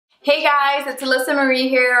Hey guys, it's Alyssa Marie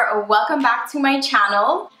here. Welcome back to my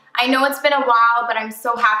channel. I know it's been a while, but I'm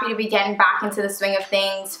so happy to be getting back into the swing of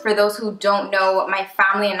things. For those who don't know, my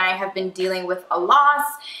family and I have been dealing with a loss.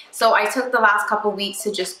 So I took the last couple weeks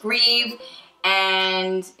to just grieve,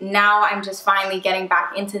 and now I'm just finally getting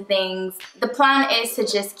back into things. The plan is to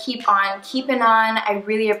just keep on keeping on. I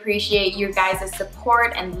really appreciate your guys'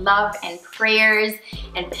 support and love and prayers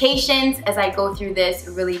and patience as I go through this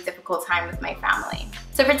really difficult time with my family.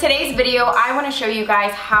 So for today's video, I want to show you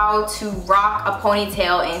guys how to rock a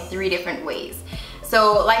ponytail in 3 different ways.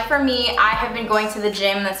 So like for me, I have been going to the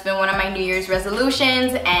gym. That's been one of my New Year's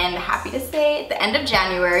resolutions, and happy to say at the end of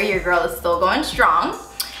January, your girl is still going strong.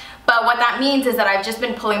 But what that means is that I've just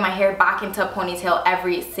been pulling my hair back into a ponytail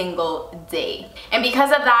every single day. And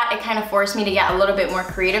because of that, it kind of forced me to get a little bit more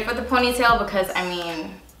creative with the ponytail, because I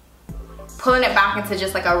mean, pulling it back into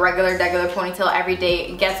just like a regular ponytail every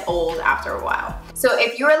day gets old after a while. So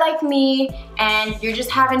if you're like me and you're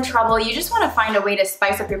just having trouble, you just want to find a way to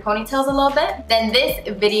spice up your ponytails a little bit, then this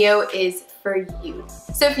video is for you.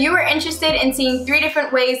 So if you are interested in seeing 3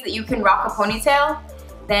 different ways that you can rock a ponytail,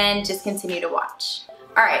 then just continue to watch.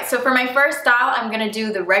 Alright, so for my first style, I'm gonna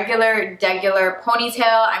do the regular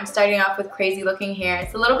ponytail. I'm starting off with crazy looking hair.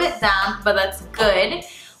 It's a little bit damp, but that's good.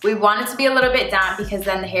 We want it to be a little bit damp because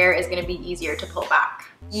then the hair is gonna be easier to pull back.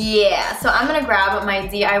 Yeah, so I'm gonna grab my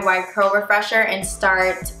DIY curl refresher and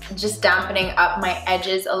start just dampening up my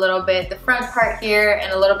edges a little bit, the front part here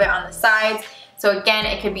and a little bit on the sides. So again,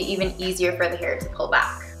 it could be even easier for the hair to pull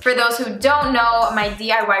back. For those who don't know, my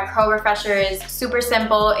DIY curl refresher is super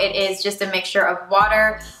simple. It is just a mixture of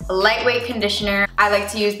water, a lightweight conditioner. I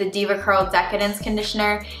like to use the Diva Curl Decadence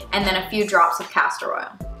conditioner, and then a few drops of castor oil.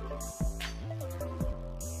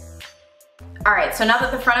 Alright, so now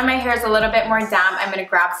that the front of my hair is a little bit more damp, I'm gonna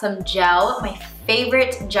grab some gel. My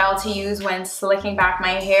favorite gel to use when slicking back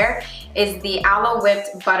my hair is the Aloe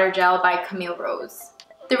Whipped Butter Gel by Camille Rose.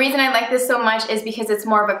 The reason I like this so much is because it's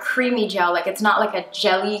more of a creamy gel. Like, it's not like a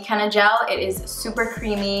jelly kind of gel. It is super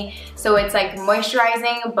creamy, so it's like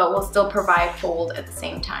moisturizing but will still provide hold at the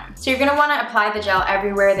same time. So you're gonna want to apply the gel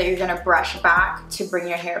everywhere that you're gonna brush back to bring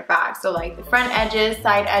your hair back. So like the front edges,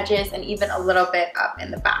 side edges, and even a little bit up in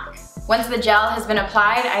the back. Once the gel has been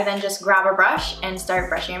applied, I then just grab a brush and start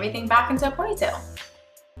brushing everything back into a ponytail.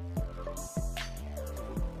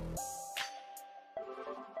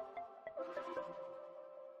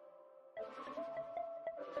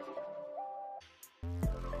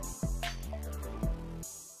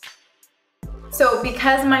 So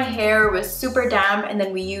because my hair was super damp and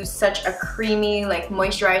then we used such a creamy, like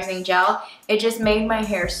moisturizing gel, it just made my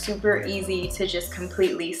hair super easy to just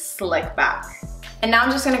completely slick back. And now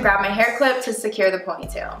I'm just gonna grab my hair clip to secure the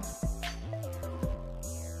ponytail.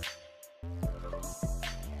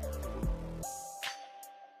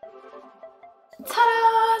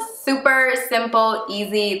 Ta-da! Super simple,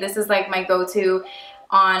 easy. This is like my go-to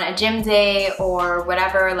on a gym day or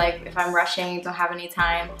whatever, like if I'm rushing, don't have any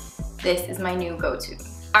time. This is my new go-to.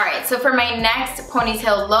 Alright, so for my next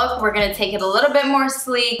ponytail look, we're gonna take it a little bit more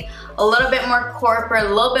sleek, a little bit more corporate, a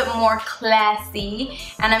little bit more classy,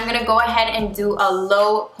 and I'm gonna go ahead and do a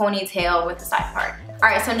low ponytail with the side part.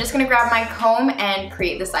 Alright, so I'm just gonna grab my comb and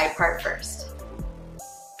create the side part first.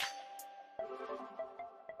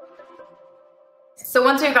 So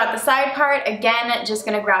once we've got the side part, again, just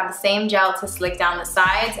gonna grab the same gel to slick down the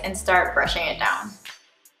sides and start brushing it down.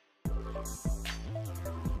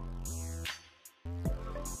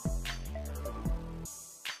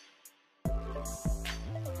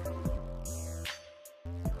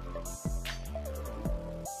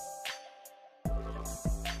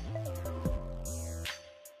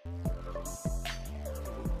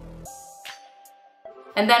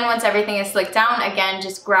 And then once everything is slicked down, again,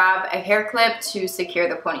 just grab a hair clip to secure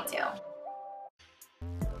the ponytail.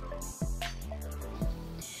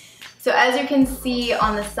 So as you can see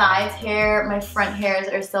on the sides here, my front hairs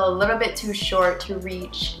are still a little bit too short to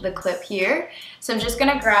reach the clip here. So I'm just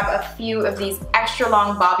gonna grab a few of these extra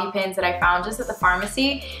long bobby pins that I found just at the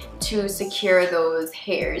pharmacy to secure those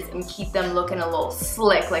hairs and keep them looking a little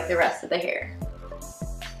slick like the rest of the hair.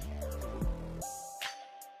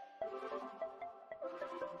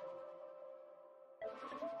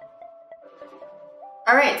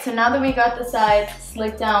 Alright, so now that we got the sides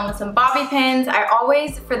slicked down with some bobby pins, I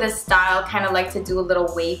always, for this style, kind of like to do a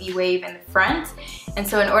little wavy wave in the front. And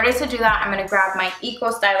so in order to do that, I'm going to grab my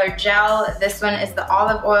Eco Styler gel. This one is the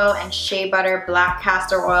olive oil and shea butter, black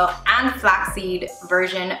castor oil, and flaxseed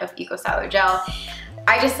version of Eco Styler gel.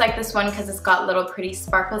 I just like this one because it's got little pretty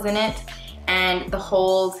sparkles in it, and the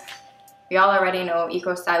hold, we all already know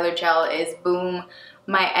Eco Styler gel is boom,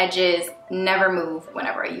 my edges never move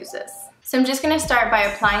whenever I use this. So I'm just gonna start by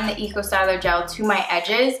applying the Eco Styler gel to my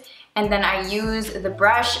edges, and then I use the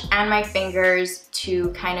brush and my fingers to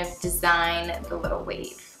kind of design the little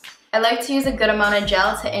wave. I like to use a good amount of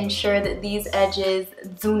gel to ensure that these edges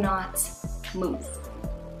do not move.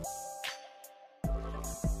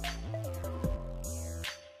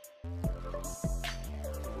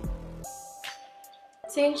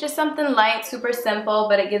 See, it's just something light, super simple,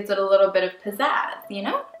 but it gives it a little bit of pizzazz, you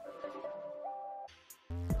know?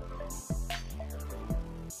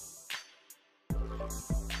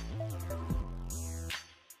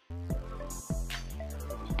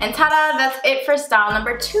 And ta-da, that's it for style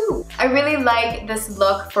number 2. I really like this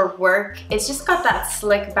look for work. It's just got that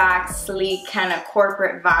slick back, sleek kind of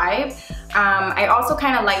corporate vibe. I also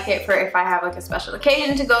kind of like it for if I have like a special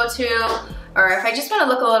occasion to go to, or if I just want to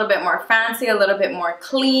look a little bit more fancy, a little bit more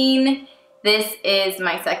clean. This is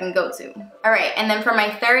my second go-to. All right, and then for my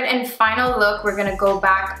third and final look, we're gonna go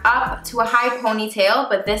back up to a high ponytail,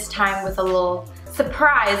 but this time with a little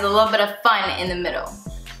surprise, a little bit of fun in the middle.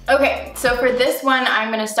 Okay, so for this one, I'm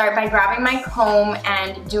gonna start by grabbing my comb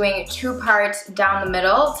and doing 2 parts down the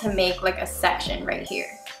middle to make like a section right here.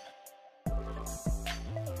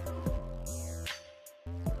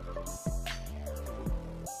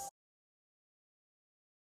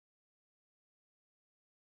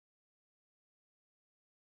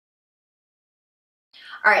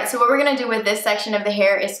 Alright, so what we're going to do with this section of the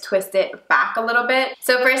hair is twist it back a little bit.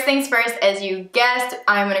 So first things first, as you guessed,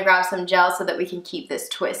 I'm going to grab some gel so that we can keep this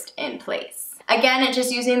twist in place. Again, it's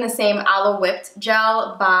just using the same Aloe Whipped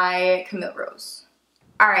Gel by Camille Rose.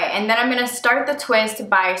 Alright, and then I'm going to start the twist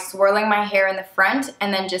by swirling my hair in the front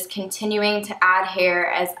and then just continuing to add hair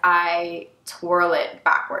as I twirl it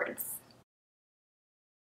backwards.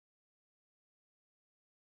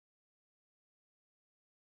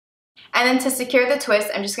 And then to secure the twist,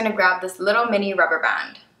 I'm just gonna grab this little mini rubber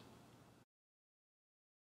band.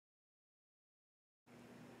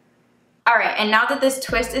 All right, and now that this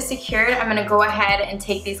twist is secured, I'm gonna go ahead and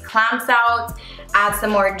take these clamps out, add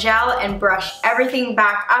some more gel, and brush everything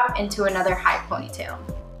back up into another high ponytail.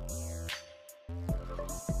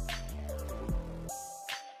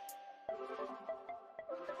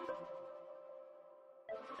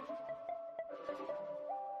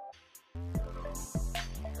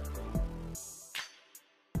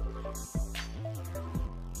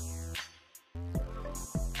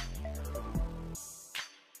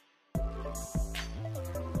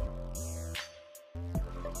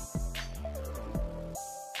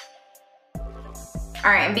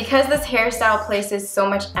 Alright, and because this hairstyle places so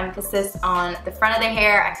much emphasis on the front of the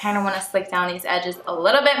hair, I kind of want to slick down these edges a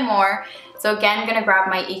little bit more. So again, I'm going to grab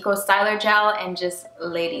my Eco Styler gel and just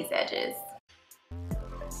lay these edges.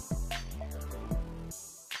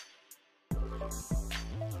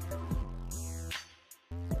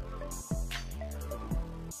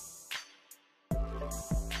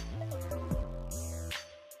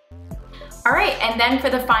 Alright, and then for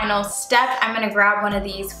the final step, I'm going to grab one of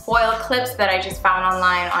these foil clips that I just found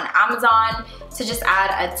online on Amazon to just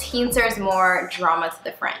add a teensers more drama to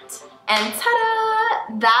the front. And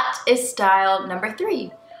ta-da! That is style number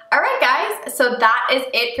 3. Alright guys, so that is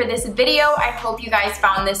it for this video. I hope you guys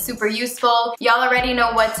found this super useful. Y'all already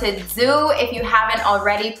know what to do. If you haven't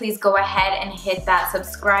already, please go ahead and hit that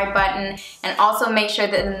subscribe button, and also make sure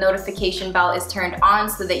that the notification bell is turned on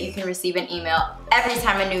so that you can receive an email every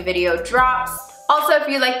time a new video drops. Also, if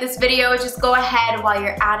you like this video, just go ahead while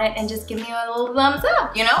you're at it and just give me a little thumbs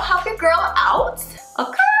up, you know, help your girl out,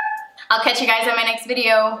 okay? I'll catch you guys in my next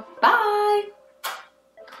video. Bye!